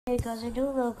Hey guys, I do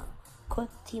a little quick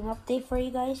team update for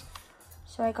you guys.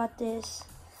 So I got this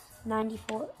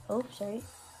 94,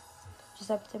 just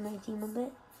up to my team a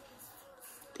bit.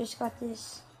 Just got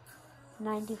this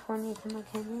 94 Nathan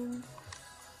McKinnon.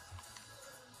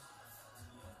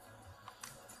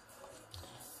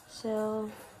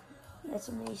 So that's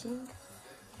amazing.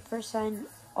 First sign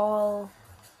all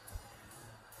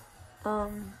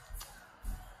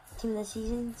team of the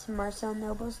season. It's Marcel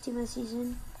Noble's team of the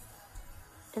season.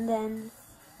 And then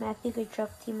Matthew Tkachuk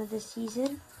team of the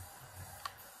season.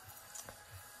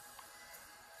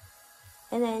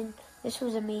 And then this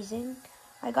was amazing.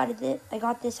 I got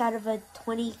this out of a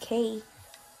 20K.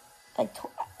 It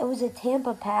was a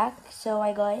Tampa pack, so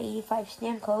I got 85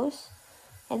 Stamkos.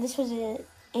 And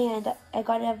I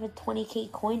got it out of a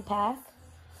 20K coin pack.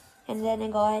 And then I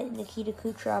got Nikita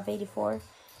Kucherov 84.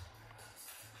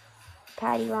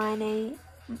 Patty Ryan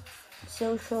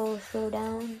Social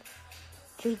Showdown.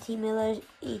 JT Miller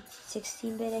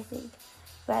 16-bit, I think.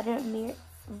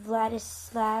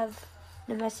 Vladislav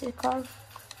Nemestikov.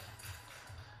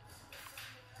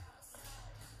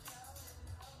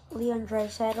 Leon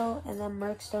Draisaitl, and then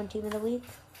Merck Stone Team of the Week.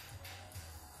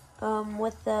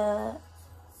 With the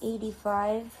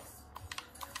 85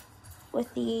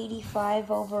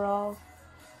 overall,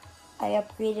 I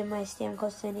upgraded my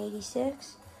Stamkos to an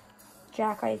 86.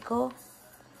 Jack Eichel.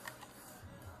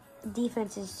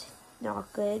 Defense is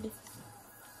not good.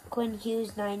 Quinn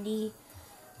Hughes 90.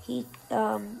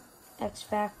 X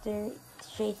Factor,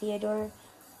 Shea Theodore,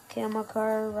 Cale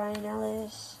Makar, Ryan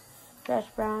Ellis, Josh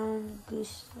Brown,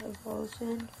 Gustav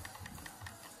Olsen.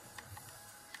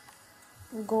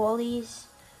 Goalies,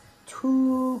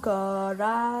 Tuukka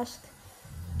Rask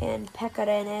and Pekka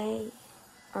Rinne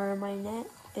are my net.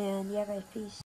 And yeah guys, peace.